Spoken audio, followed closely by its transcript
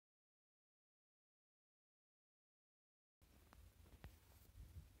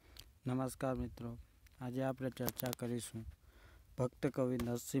નમસ્કાર મિત્રો, આજે આપણે ચર્ચા કરીશું ભક્ત કવિ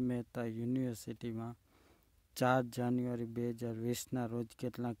નરસિંહ મહેતા યુનિવર્સિટીમાં 4 જાન્યુઆરી 2020ના રોજ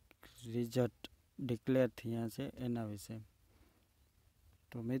કેટલાક રિઝલ્ટ ડિક્લેર થયા છે એના વિશે.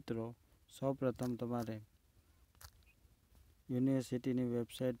 તો મિત્રો, સૌપ્રથમ તમારે યુનિવર્સિટીની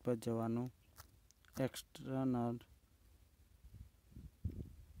વેબસાઇટ પર જવાનું. એક્સટર્નલ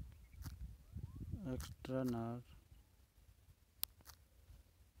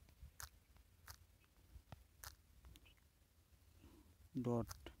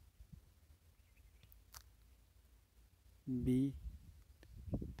ડોટ Bknmu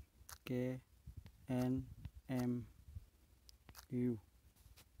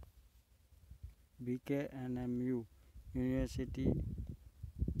યુનિવર્સિટી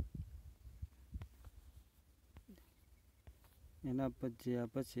એના પર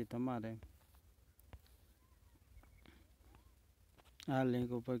જ્યાં પછી તમારે આ લિંક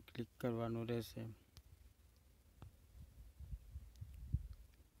ઉપર ક્લિક કરવાનું રહેશે.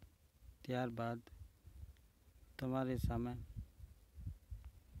 ત્યારબાદ તમારી સામે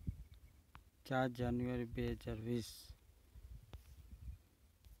 4 જાન્યુઆરી 2020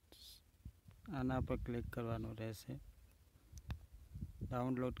 આના પર ક્લિક કરવાનું રહેશે.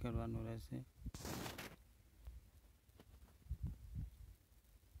 ડાઉનલોડ કરવાનું રહેશે.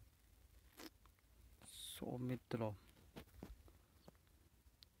 સો મિત્રો,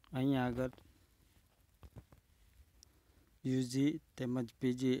 અહીંયા આગળ યુજી તેમજ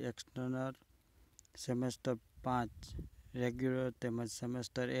પીજી એક્સટર્નલ સેમેસ્ટર 5 રેગ્યુલર તેમજ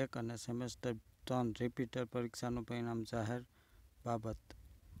સેમેસ્ટર 1 અને સેમેસ્ટર 3 રિપીટર પરીક્ષાનું પરિણામ જાહેર બાબત.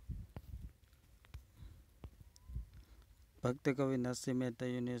 ભક્ત કવિ નરસિંહ મહેતા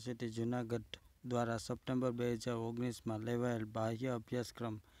યુનિવર્સિટી જૂનાગઢ દ્વારા સપ્ટેમ્બર 2019માં લેવાયેલ બાહ્ય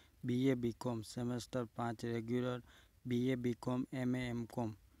અભ્યાસક્રમ BA Bcom semester 5 regular, BA Bcom MA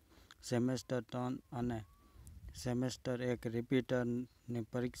MCom semester 3 અને સેમેસ્ટર 1 રિપીટરની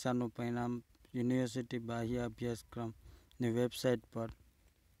પરીક્ષાનું પરિણામ યુનિવર્સિટી બાહ્ય અભ્યાસક્રમની વેબસાઇટ પર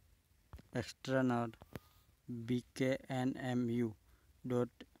એક્સટર્નલ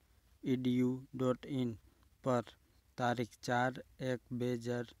bknmu.edu.in પર તારીખ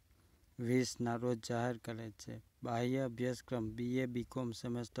 4/1/2020ના રોજ જાહેર કરેલ છે. બાહ્ય અભ્યાસક્રમ BA Bcom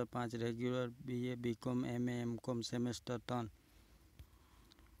semester 5 regular, BA Bcom MA MCom semester 3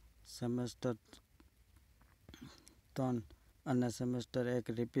 અને સેમેસ્ટર 1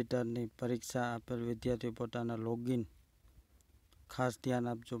 રિપીટરની પરીક્ષા આપેલ વિદ્યાર્થીઓ પોતાના લોગિન, ખાસ ધ્યાન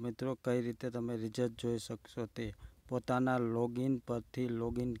આપજો મિત્રો, કઈ રીતે તમે રિઝલ્ટ જોઈ શકશો તે. પોતાના લોગિન પરથી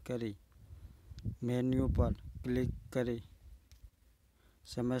લોગિન કરી મેન્યુ પર ક્લિક કરી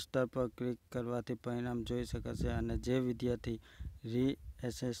સેમેસ્ટર પર ક્લિક કરવાથી પરિણામ જોઈ શકાશે. અને જે વિદ્યાર્થી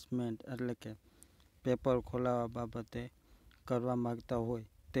રીએસેસમેન્ટ એટલે કે પેપર ખોલાવવા બાબતે કરવા માગતા હોય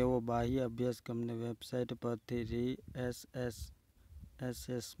તેઓ બાહ્ય અભ્યાસક્રમની વેબસાઇટ પરથી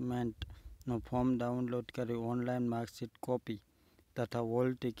રીએસેસમેન્ટનું ફોર્મ ડાઉનલોડ કરી ઓનલાઈન માર્કશીટ કોપી તથા હોલ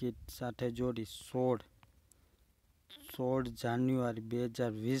ટિકિટ સાથે જોડી 16 જાન્યુઆરી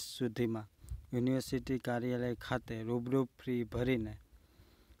 2020 સુધીમાં યુનિવર્સિટી કાર્યાલય ખાતે રૂબરૂ ફી ભરીને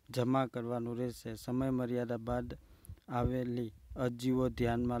જમા કરવાનું રહેશે. સમય મર્યાદા બાદ આવેલી અરજીઓ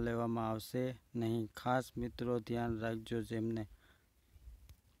ધ્યાનમાં લેવામાં આવશે નહીં. ખાસ મિત્રો ધ્યાન રાખજો, જેમને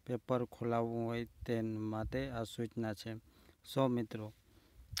પેપર ખોલાવવું હોય તે માટે આ સૂચના છે. સો મિત્રો,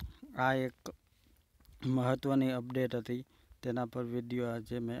 આ એક મહત્વની અપડેટ હતી, તેના પર વિડીયો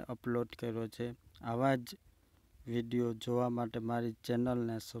આજે મેં અપલોડ કર્યો છે. આવા જ વિડીયો જોવા માટે મારી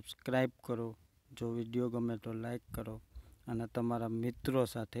ચેનલને સબસ્ક્રાઈબ કરો. જો વિડીયો ગમે તો લાઈક કરો અને તમારા મિત્રો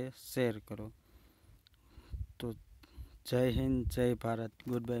સાથે શેર કરો. તો જય હિન્દ, જય ભારત,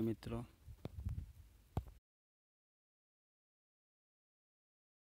 ગુડ બાય મિત્રો.